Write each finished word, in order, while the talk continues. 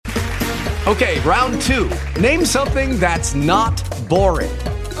Okay, round two. Name something that's not boring.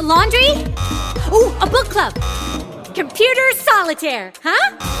 A laundry? Ooh, a book club. Computer solitaire,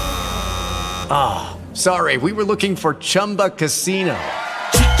 huh? Ah, sorry, we were looking for Chumba Casino.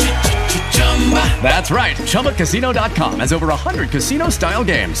 That's right, ChumbaCasino.com has over 100 casino-style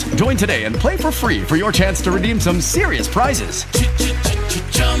games. Join today and play for free for your chance to redeem some serious prizes.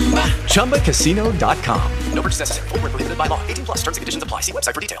 ChumbaCasino.com. No purchase necessary. Void where prohibited by law. 18+ terms and conditions apply. See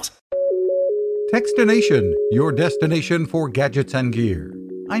website for details. Techstination, your destination for gadgets and gear.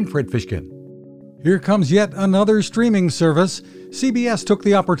 I'm Fred Fishkin. Here comes yet another streaming service. CBS took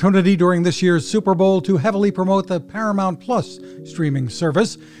the opportunity during this year's Super Bowl to heavily promote the Paramount Plus streaming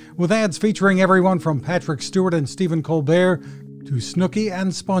service, with ads featuring everyone from Patrick Stewart and Stephen Colbert to Snooki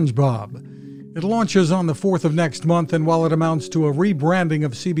and SpongeBob. It launches on the 4th of next month, and while it amounts to a rebranding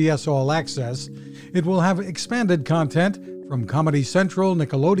of CBS All Access, it will have expanded content from Comedy Central,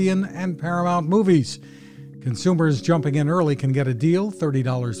 Nickelodeon, and Paramount Movies. Consumers jumping in early can get a deal,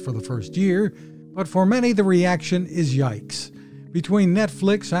 $30 for the first year, but for many the reaction is yikes. Between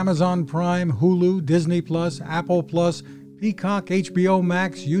Netflix, Amazon Prime, Hulu, Disney+, Apple+, Peacock, HBO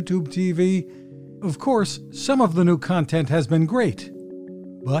Max, YouTube TV, of course, some of the new content has been great.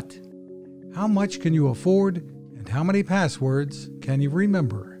 But how much can you afford, and how many passwords can you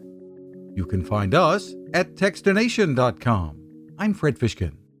remember? You can find us at Techstination.com. I'm Fred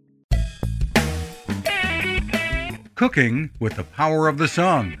Fishkin. Cooking with the power of the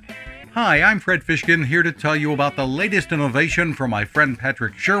sun. Hi, I'm Fred Fishkin, here to tell you about the latest innovation from my friend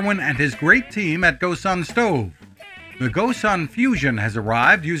Patrick Sherwin and his great team at GoSun Stove. The GoSun Fusion has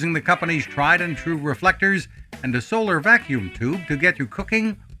arrived using the company's tried-and-true reflectors and a solar vacuum tube to get you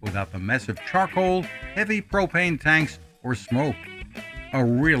cooking without the mess of charcoal, heavy propane tanks, or smoke. A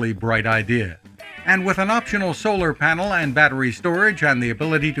really bright idea. And with an optional solar panel and battery storage and the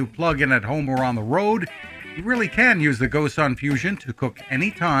ability to plug in at home or on the road, you really can use the GoSun Fusion to cook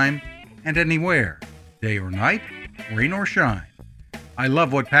anytime and anywhere, day or night, rain or shine. I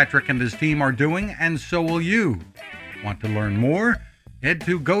love what Patrick and his team are doing, and so will you. Want to learn more? Head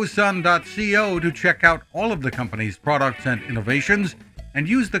to gosun.co to check out all of the company's products and innovations, and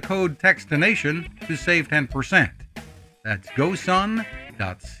use the code Techstination to save 10%. That's gosun.co.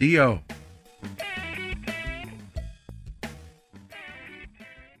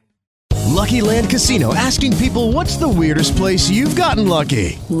 Lucky Land Casino, asking people, what's the weirdest place you've gotten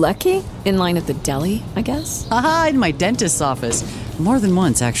lucky? Lucky? In line at the deli, I guess? Aha, in my dentist's office. More than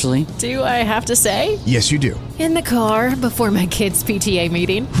once, actually. Do I have to say? Yes, you do. In the car before my kids' PTA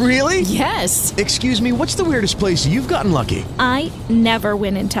meeting. Really? Yes. Excuse me, what's the weirdest place you've gotten lucky? I never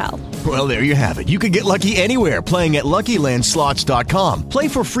win and tell. Well, there you have it. You can get lucky anywhere, playing at LuckyLandSlots.com. Play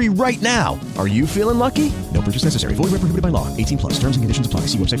for free right now. Are you feeling lucky? No purchase necessary. Void where prohibited by law. 18+. Terms and conditions apply.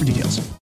 See website for details.